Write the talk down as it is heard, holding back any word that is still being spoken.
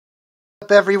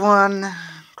up, everyone?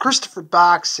 Christopher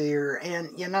Box here,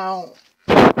 and I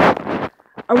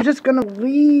was just gonna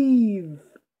leave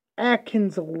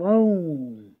Akins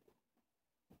alone.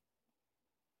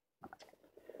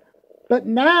 But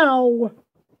now,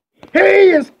 he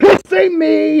is pissing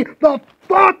me the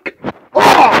fuck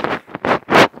off!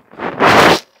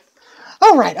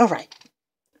 Alright.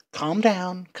 Calm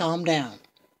down.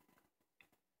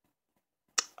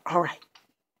 Alright.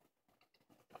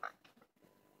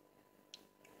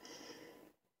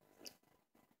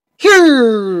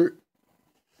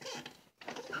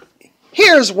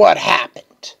 Here's what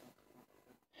happened.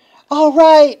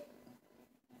 Alright.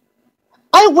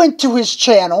 I went to his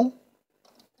channel,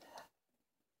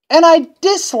 and I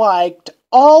disliked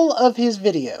all of his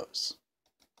videos.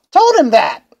 Told him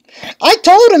that. I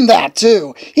told him that,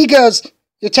 too. He goes,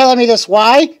 "You're telling me this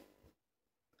why?"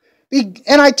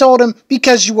 And I told him,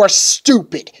 "Because you are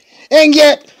stupid." And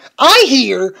yet, I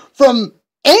hear from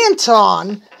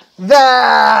Anton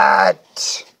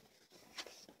that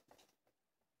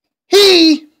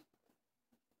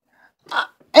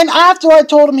and after I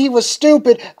told him he was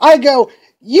stupid, I go,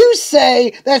 "You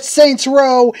say that Saints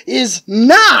Row is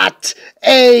not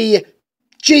a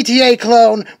GTA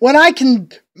clone when I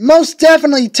can most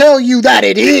definitely tell you that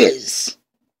it is."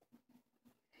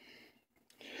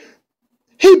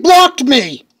 He blocked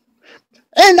me,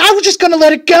 and I was just gonna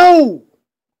let it go.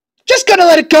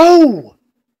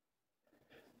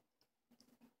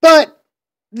 But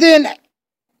then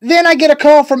I get a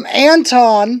call from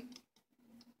Anton.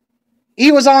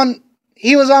 He was on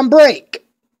break.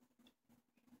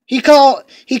 He called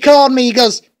me. He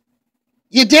goes,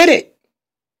 "You did it.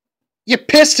 You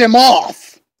pissed him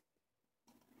off."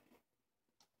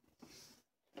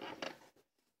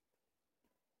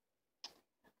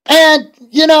 And,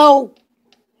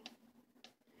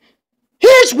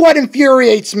 here's what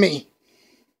infuriates me.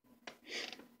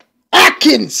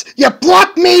 Akins, you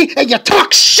block me and you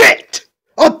talk shit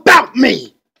about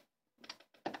me.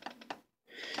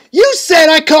 You said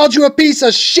I called you a piece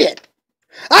of shit.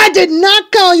 I did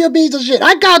not call you a piece of shit.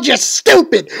 I called you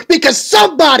stupid because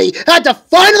somebody had to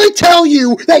finally tell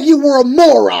you that you were a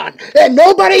moron and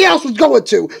nobody else was going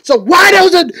to. So why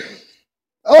doesn't...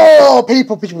 Oh,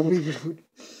 people.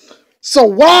 So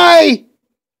why?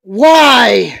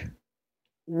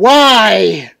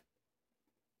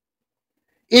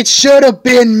 It should have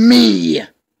been me.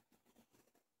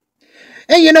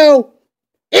 And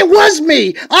it was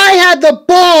me. I had the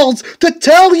balls to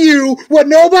tell you what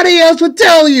nobody else would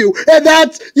tell you, and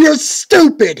that's you're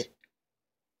stupid.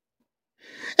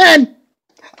 And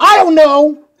I don't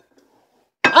know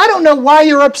why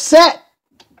you're upset.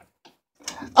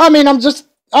 I mean, I'm just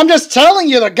telling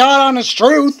you the God honest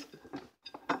truth.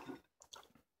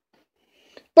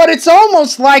 But it's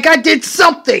almost like I did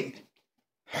something.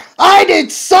 I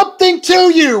did something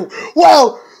to you.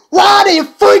 Well, Lonnie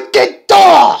freaking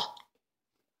Daw!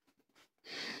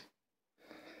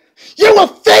 You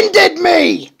offended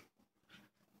me!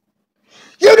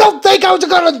 You don't think I was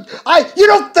gonna... You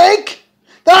don't think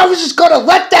that I was just gonna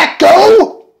let that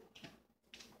go?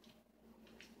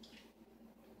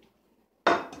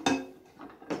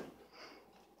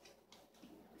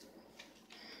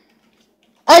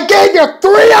 I gave you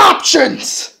 3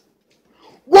 options.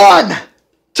 1,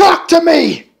 talk to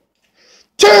me.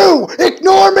 2,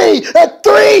 ignore me. And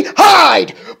 3,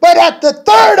 hide. But at the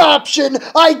 3rd option,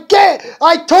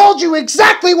 I told you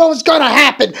exactly what was going to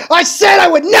happen. I said I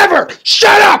would never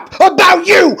shut up about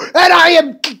you. And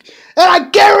I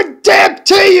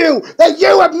guarantee you that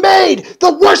you have made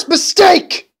the worst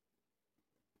mistake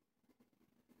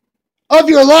of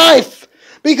your life.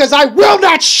 Because I will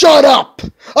not shut up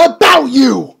about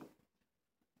you.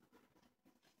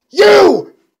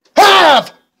 You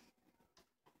have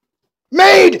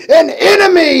made an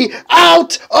enemy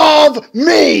out of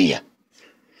me.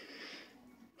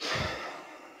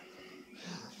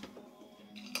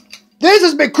 This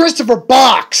has been Christopher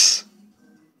Box.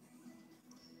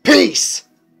 Peace,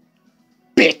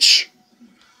 bitch.